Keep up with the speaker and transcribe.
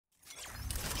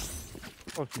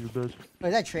Fuck you, bitch. Oh,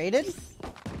 is that traded?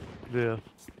 Yeah.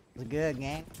 It's a good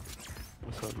game.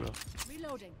 What's up, bro?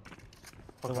 Reloading.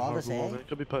 Fucking wall hard is wall, A. man.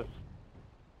 Could be put.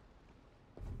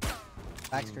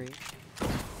 Back street.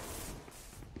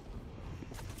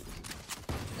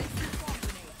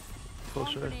 Close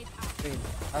sure. Green.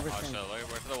 Harbor Oh stream. shit, wait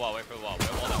for the wall, wait for the wall.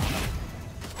 Wait, wall down.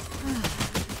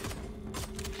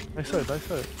 Nice side, nice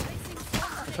side.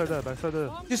 Nice side there, nice side there.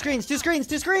 Two screens, two screens,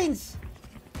 two screens!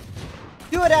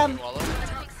 Two of them! Wall up.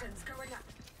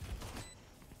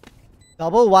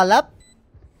 Double wall up.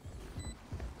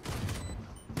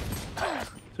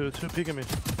 Two peeking me.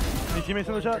 Any teammates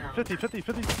in the chat? 50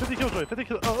 killjoy, 50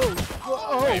 kill.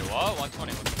 Oh. Wait, what?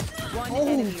 120. One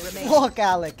enemy remaining. Fuck,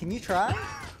 Alec. Can you try?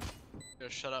 Yo,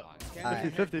 shut up.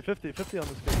 50 on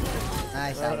this game.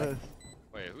 Nice, Alec.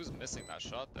 Wait, who's missing that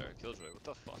shot there? Killjoy, what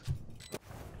the fuck?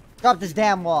 Drop this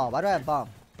damn wall. Why do I have bomb?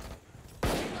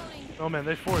 Oh man,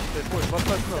 they forced. Left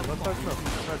side snow, left side snow.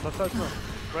 Right, left side snow.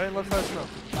 Right and left side snow.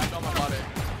 Back on my body.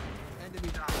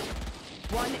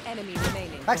 One enemy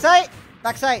remaining. Backside!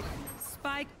 Backside!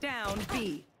 Spike down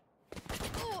B.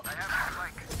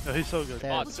 Yeah, he's so good.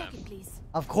 There. Bot Sam.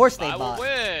 Of course they I will bought.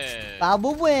 win. I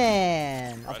will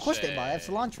win. Of Rush course they it. bought. They have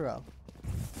cilantro.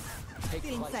 This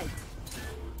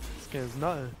game's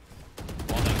nothing.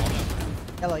 Wall down, wall down.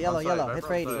 Yellow, yellow, Outside, yellow. right Hit for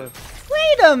from 80. outside.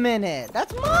 Wait a minute.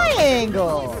 That's my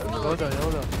angle. Yellow down,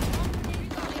 yellow down.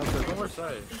 One more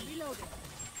side.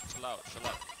 Chill out, chill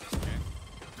out. Okay.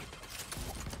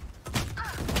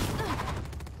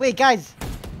 Wait, guys.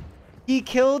 He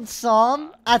killed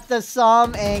S0M at the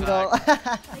S0M angle.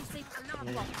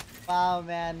 Wow,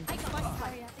 man.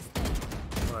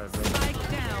 Alright, bro.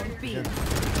 Spike down B.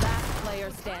 Last player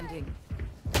standing.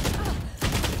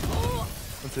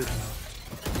 That's it.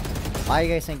 Why are you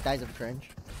guys think guys of cringe?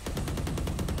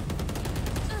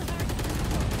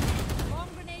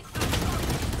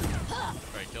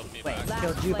 Right, killed me Wait, back. Last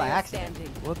killed you by player accident.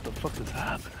 standing. What the fuck just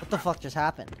happened? What the fuck just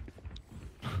happened?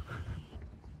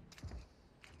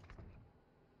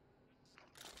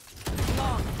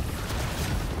 Long.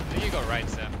 I think you go right,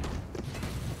 Sam.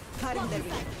 Cutting their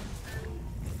vision.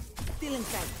 Still in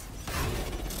sight.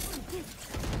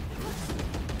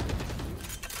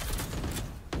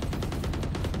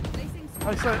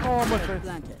 I say, oh my face.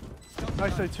 Planted. I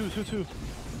say two.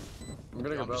 I'm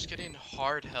gonna go I'm back. just getting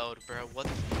hard held, bro. What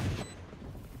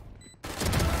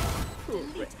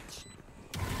the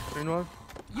Green one.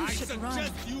 You should run.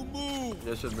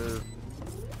 You should move.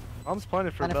 I'm just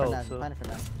planning for Plan it for belt. none. So. Plan it for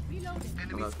none.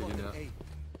 I'm not speaking yet.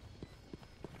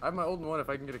 I have my ult in one if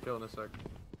I can get a kill in a sec.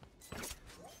 I'm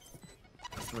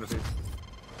gonna peek. It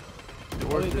Oh,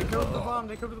 worked. they killed the bomb,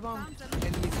 they killed the bomb. on me.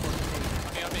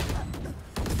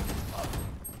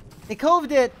 They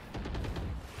coved it.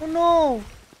 Oh no.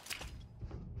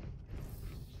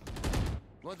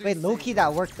 Wait, low key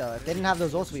that worked though. If they didn't have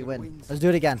those ults, we win. Let's do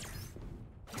it again.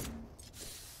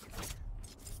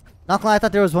 Not gonna lie, I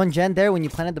thought there was one gen there when you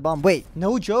planted the bomb. Wait,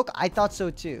 no joke. I thought so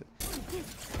too.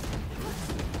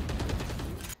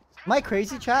 Am I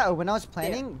crazy, chat? Or when I was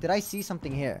planning, did I see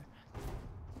something here?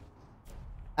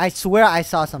 I swear I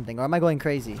saw something. Or am I going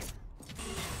crazy?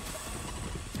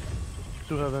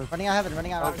 Two heaven. Running out heaven.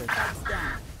 Running out rockers.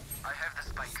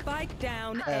 Spike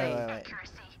down Wait. A.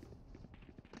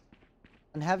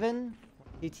 On heaven.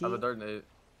 I have a DT. dart and 8.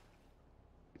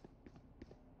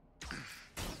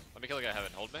 Let me kill the guy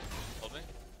heaven. Hold me. Hold me.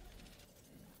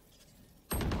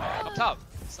 Up top.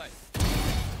 Side.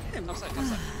 Top side, top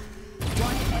side.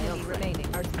 One enemy remaining.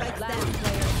 Our last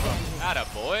player standing. Atta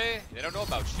boy. They don't know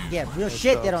about you. Yeah, real Good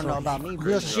shit. job, They don't know son. about me.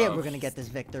 Real Good shit. job. We're gonna get this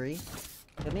victory.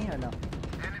 Feel me or no?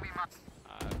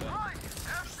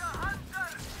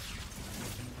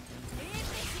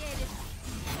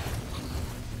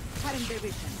 Cutting their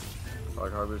vision.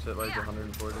 Like Harbor's hit like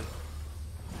 140.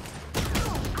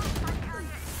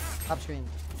 Top screen.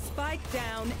 Spike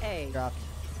down A. Dropped.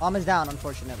 Bomb is down,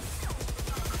 unfortunately.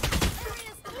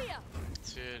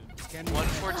 Dude.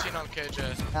 114 on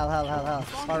KJ. Hell.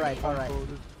 Far right.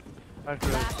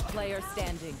 Accurate. Last player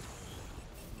standing.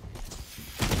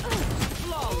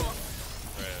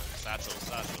 Satchel.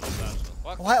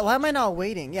 Fuck. Why am I not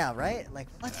waiting? Yeah, right? Like,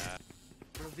 what?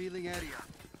 Revealing area.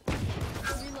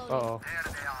 Uh-oh.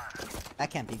 That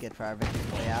can't be good for our victory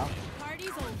royale. Party's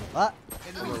over. What?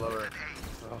 One more lower.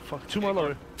 Oh, fuck. Two more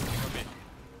lower.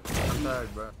 I'm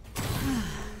tagged, bro.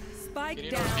 Spike Can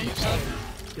you down repeat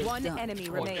yourself? A. One enemy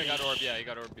Oh, remaining. you got orb. Yeah, you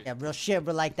got orb. Yeah, real shit.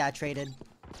 We're like that traded.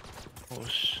 Oh,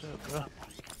 shit, bro.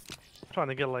 Trying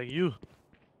to get like you.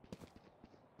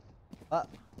 What?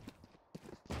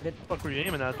 What the fuck were you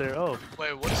aiming at there? Oh.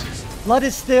 Wait, what is he? Blood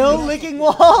is still licking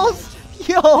walls?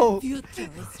 Yo!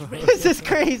 This is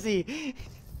crazy.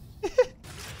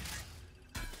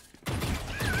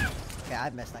 Okay, I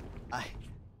missed that.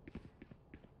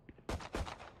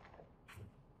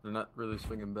 They're not really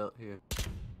swinging belt here.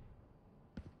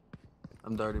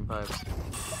 I'm darting pipes.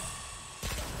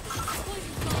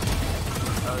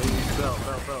 Oh, he's belt.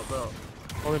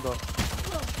 Only belt.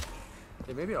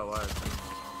 Hey, maybe I'll wire.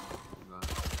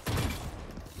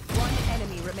 One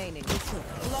enemy remaining.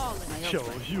 Flawless. Yo,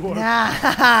 you are.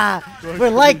 Nah, we're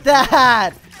like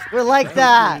that. We're like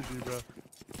that. Crazy, bro.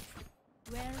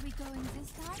 Where are we going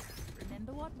this time?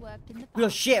 Remember what worked in the past. Real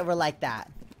shit, we're like that.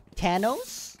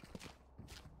 Thanos?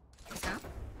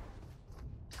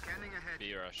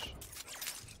 B rush.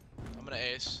 I'm gonna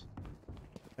ace.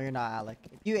 No, you're not, Alec.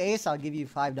 If you ace, I'll give you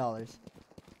 $5.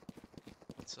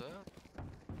 What's up?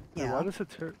 Wait, Yeah. why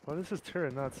does this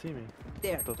turret not see me?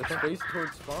 There. What the It's fuck? face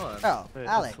towards spawn. Bro, Wait,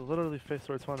 Alec. it's literally face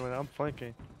towards spawn right now. I'm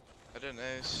flanking. I didn't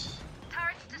ace.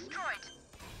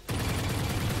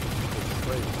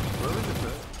 Wait, where was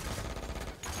it?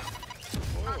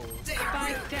 Whoa.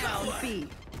 Spike down B.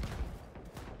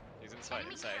 He's inside.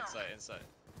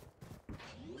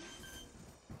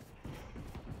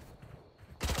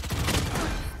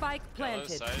 Spike Yellow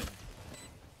planted. side.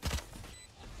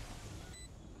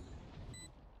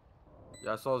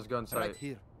 Yeah, I saw his gun sight. Right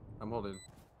here. I'm holding.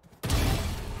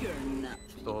 You're not.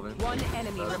 Still holding. One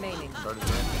enemy remaining. Started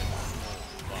there.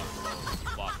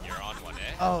 Fuck, you're on one,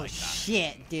 eh? Oh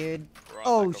shit, dude. We're on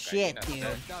Oh the shit, cocaine dude.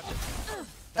 instead.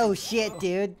 Oh shit,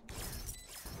 dude.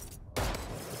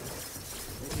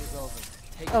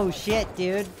 Oh shit,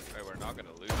 dude. Wait, we're not gonna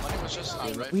lose. Money was just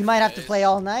not right We for might the have to ace. play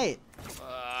all night.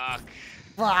 Fuck.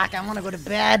 Fuck, I wanna go to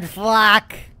bed.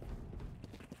 Fuck.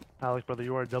 Alec, brother,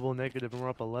 you are double negative and we're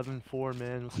up 11-4,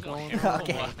 man. What's going on?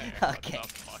 Okay, What okay. the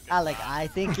fuck is Alec, that? I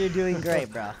think you're doing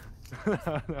great, bro.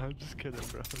 No, I'm just kidding,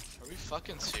 bro. Are we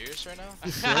fucking serious right now?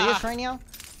 You serious right now?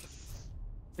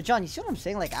 But John, you see what I'm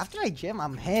saying? Like, after I gym,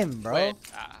 I'm him, bro. Wait,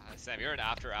 Sam, you're an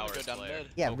after hours Go down player. mid.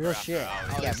 Yeah, Poker real after shit.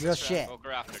 hours. Yeah, real shit.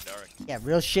 Poker after dark. Yeah,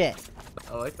 real shit.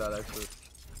 I like that actually.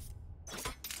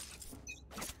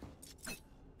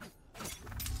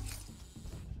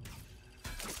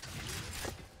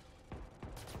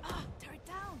 Ah, turret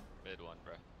down. Mid one,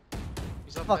 bro.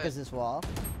 He's The up fuck mid. is this wall?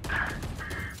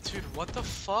 Dude, what the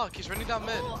fuck? He's running down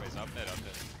mid. Oh. Wait, he's up mid.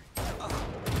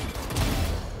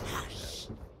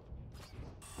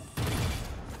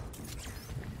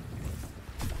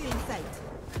 Feeling sight.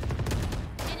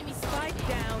 Enemy Spike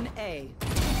down A.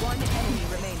 One enemy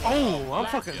remaining. Oh, I'm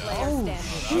Last fucking. player Oh,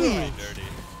 standing. shit. Dirty.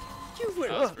 You were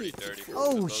That was pretty dirty.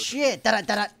 Oh shit. Da da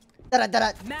da da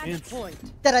da match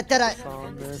point. da da da. Oh,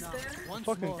 man.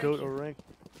 Fucking goat or rank.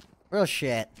 Real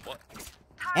shit. What?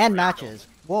 And matches.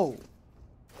 Whoa.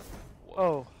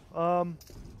 Oh,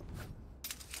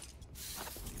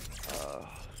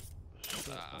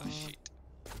 Shit.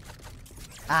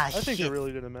 Ah I think shit. you're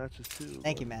really good at matches too.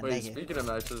 Thank you, man. Wait, Thank you. speaking of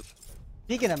matches,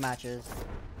 Speaking of matches,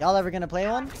 y'all ever gonna play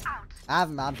one?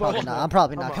 I'm probably Fuck not. no. I'm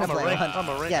probably not gonna I'm a play rank, one. I'm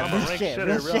a rank, Yeah, I'm real a rank shit, shitter,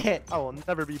 real bro. shit. I will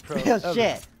never be pro. Real ever.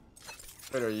 shit.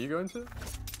 wait, are you going to?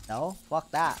 No, fuck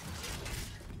that.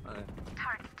 Alright.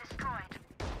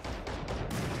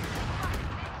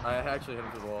 I actually hit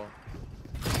him through the wall.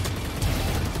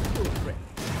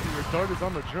 Your dart is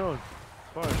on the drone.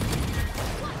 It's fine.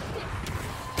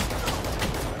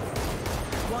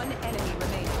 One enemy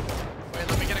remaining. Wait,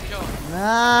 let me get a kill.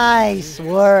 Nice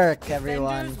work,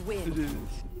 everyone. Defenders win.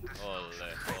 Ole.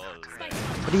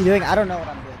 What are you doing? I don't know what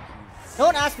I'm doing.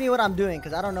 Don't ask me what I'm doing,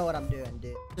 cause I don't know what I'm doing,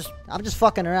 dude. I'm just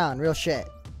fucking around, real shit.